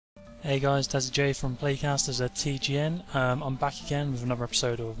Hey guys, Dazzy J from Playcasters at TGN. I'm back again with another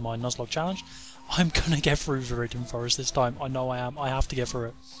episode of my Nuzlocke challenge. I'm gonna get through Viridian Forest this time. I know I am. I have to get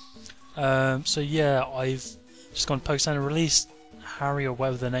through it. So yeah, I've just gone post and released Harry, or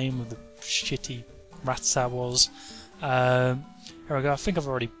whatever the name of the shitty Rattata was. Here we go. I think I've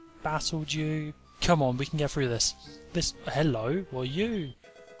already battled you. Come on, we can get through this. Hello, what are you?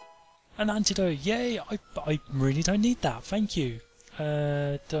 An antidote. Yay! I really don't need that. Thank you.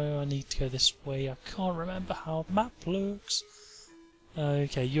 Do I need to go this way? I can't remember how the map looks.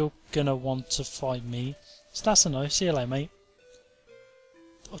 Okay, you're gonna want to fight me. So that's a no. See you later, mate.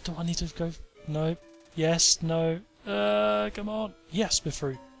 Oh, do I need to go? No. Yes. No. Come on. Yes, we're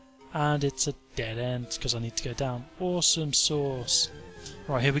through. And it's a dead end because I need to go down. Awesome sauce.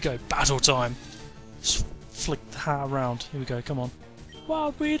 Right, here we go. Battle time. Just flick the hat around. Here we go. Come on.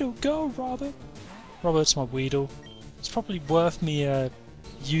 Wild Weedle, go, Robert. Robert's my Weedle. It's probably worth me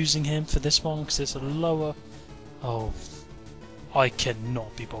using him for this one because it's a lower... Oh, I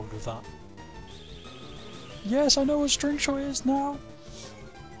cannot be bold with that. Yes, I know what string shot is now.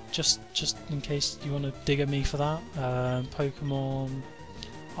 Just in case you want to dig at me for that. Pokemon,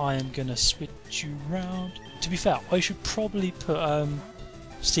 I am gonna switch you round. To be fair, I should probably put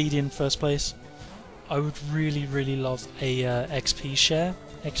Seed in first place. I would really love a XP share.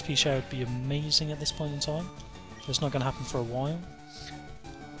 XP share would be amazing at this point in time. It's not going to happen for a while.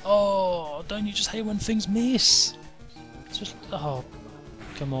 Oh, don't you just hate when things miss? It's just, oh,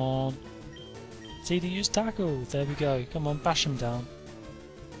 come on. CD use tackle. There we go. Come on, bash him down.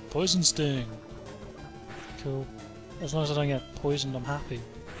 Poison sting. Cool. As long as I don't get poisoned, I'm happy.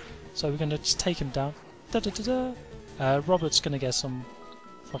 So we're going to just take him down. Da da da da. Robert's going to get some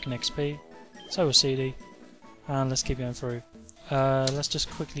fucking XP. So will CD. And let's keep going through. Let's just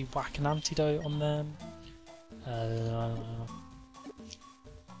quickly whack an antidote on them.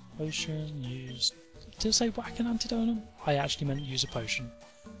 Potion used. Did I say whack an antidote on them? I actually meant use a potion.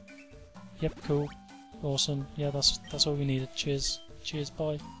 Yep, cool. Awesome. Yeah, that's all we needed. Cheers. Cheers,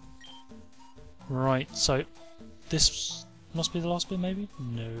 bye. Right, so this must be the last bit maybe?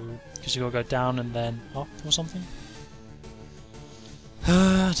 No. Because you gotta go down and then up or something.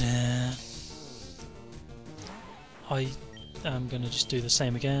 Oh dear. I am gonna just do the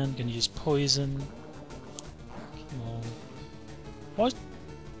same again. Gonna use poison. Come on. What?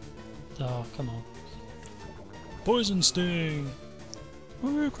 Oh, come on. Poison sting!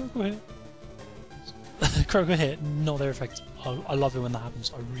 Woo, critical hit! Critical hit, not very effective. I love it when that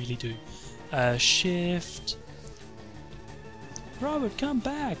happens, I really do. Shift. Robert, come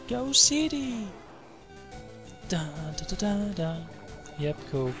back! Go City! Da da da da da. Yep,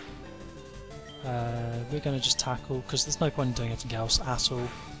 cool. We're gonna just tackle, because there's no point in doing anything else at all.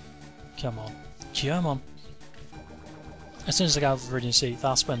 Come on. Come on! As soon as I get out of Viridian Sea,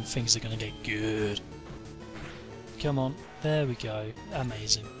 that's when things are gonna get good. Come on. There we go.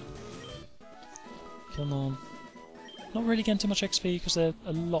 Amazing. Come on. Not really getting too much XP because they're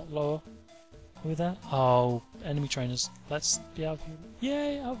a lot lower. Are we there? Oh, enemy trainers. Let's be out of here.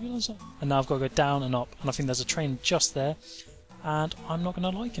 Yay, out of here. And now I've got to go down and up, and I think there's a trainer just there, and I'm not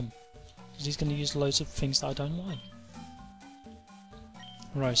going to like him. Because he's going to use loads of things that I don't like.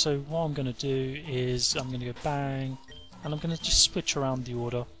 Right, so what I'm going to do is I'm going to go bang, and I'm going to just switch around the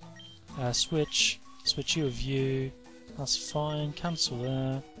order. Switch you with you, that's fine, cancel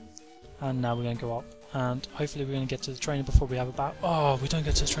there, and now we're going to go up, and hopefully we're going to get to the trainer before we have a battle. Oh, we don't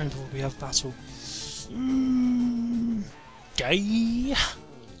get to the trainer before we have a battle. Gay!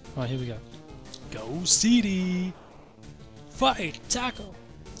 Right, here we go. Go CD! Fight! Tackle!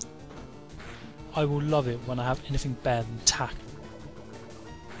 I will love it when I have anything better than tackle.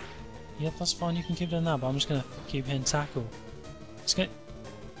 Yep, that's fine, you can keep doing that, but I'm just going to keep hitting tackle.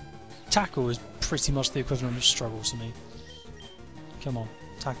 Tackle is pretty much the equivalent of struggle to me. Come on,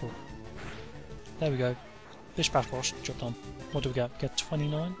 tackle. There we go. Bish bash wash, job done. What do we get? We get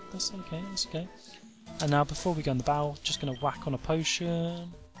 29? That's okay, that's okay. And now before we go in the battle, just going to whack on a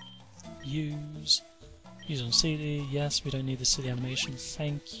potion. Use on CD. Yes, we don't need the silly animation.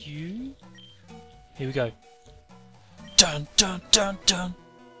 Thank you. Here we go. Dun dun dun dun!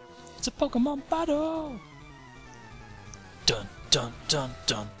 It's a Pokemon battle! Dun dun dun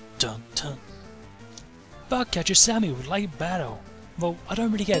dun dun dun. Bugcatcher Sammy would like battle. Well, I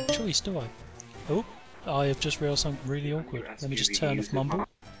don't really get a choice, do I? Oh, I have just realised something really awkward. Let me just turn off Mumble.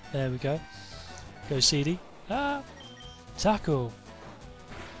 There we go. Go CD. Ah! Tackle!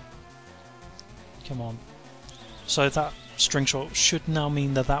 Come on. So that string shot should now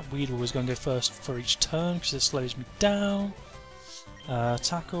mean that that Weedle is going to go first for each turn because it slows me down.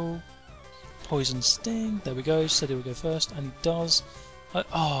 Tackle. Poison sting. There we go. Said he would go first, and he does.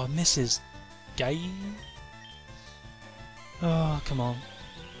 Oh, misses. Gay. Oh, come on.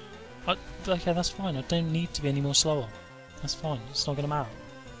 Okay, that's fine. I don't need to be any more slower. That's fine. It's not going to matter.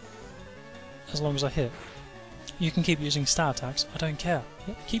 As long as I hit. You can keep using star attacks. I don't care.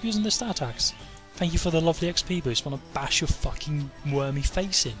 Yep, keep using the star attacks. Thank you for the lovely XP boost. Want to bash your fucking wormy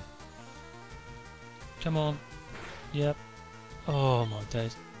face in. Come on. Yep. Oh my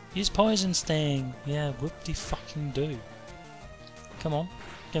days. Use Poison Sting. Yeah, whoop-de-fucking-do. Come on.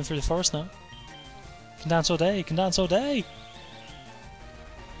 Getting through the forest now. Can dance all day. Can dance all day.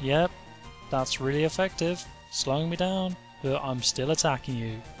 Yep. That's really effective. Slowing me down. But I'm still attacking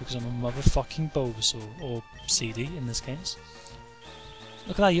you because I'm a motherfucking Bulbasaur. Or CD in this case.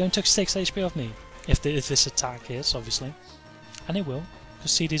 Look at that. You only took 6 HP off me. If this attack hits, obviously. And it will.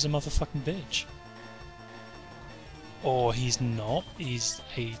 Because CD's a motherfucking bitch. Or he's not. He's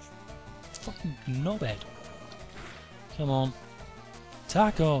a fucking knobhead. Come on.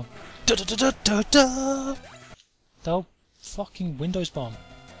 Tackle. Da da da da da da. Oh, fucking Windows bomb.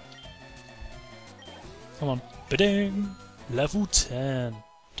 Come on. Ba-ding. Level 10.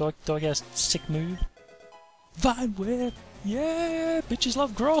 Do I get a sick move? Vine Whip. Yeah, bitches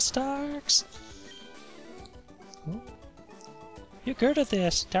love grass attacks. You're good at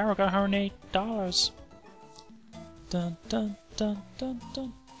this. Daryl got $108. Dun dun dun dun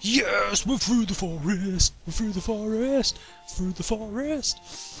dun. Yes, we're through the forest. We're through the forest. Through the forest.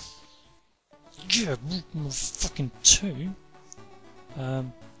 Yeah, fucking 2.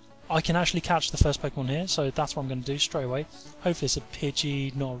 I can actually catch the first Pokemon here, so that's what I'm going to do straight away. Hopefully it's a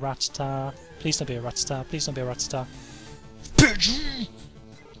Pidgey, not a Rattata. Please don't be a Rattata. Please don't be a Rattata. Pidgey!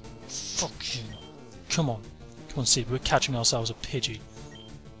 Fuck you. Come on. Come on, Sid. We're catching ourselves a Pidgey.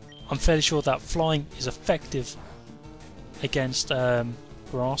 I'm fairly sure that flying is effective against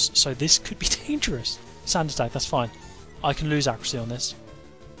grass, so this could be dangerous. Sand attack, that's fine. I can lose accuracy on this.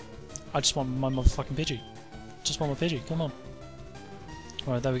 I just want my motherfucking Pidgey. Just want my Pidgey, come on.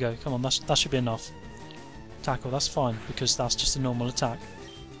 Alright, there we go. Come on, that should be enough. Tackle, that's fine, because that's just a normal attack.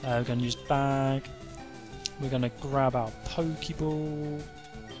 We're going to use Bag. We're going to grab our Pokeball.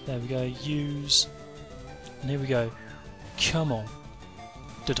 There we go, use. And here we go. Come on.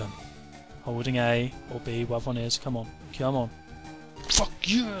 Dun-dun. Holding A or B, whatever one is. Come on. Come on. Fuck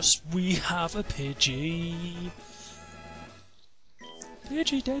yes! We have a Pidgey!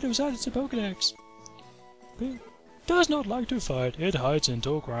 Pidgey Dato's added to Pokédex. Does not like to fight. It hides in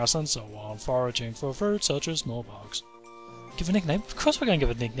tall grass and so on, foraging for fruits such as small bugs. Give a nickname? Of course we're going to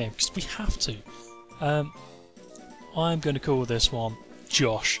give a nickname, because we have to. I'm going to call this one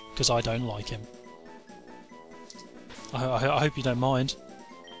Josh, because I don't like him. I hope you don't mind.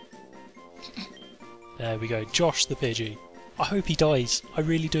 There we go, Josh the Pidgey. I hope he dies. I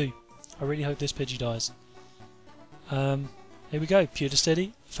really do. I really hope this Pidgey dies. Here we go, Pewter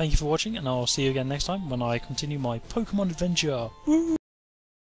Steady. Thank you for watching, and I'll see you again next time when I continue my Pokemon adventure. Woo!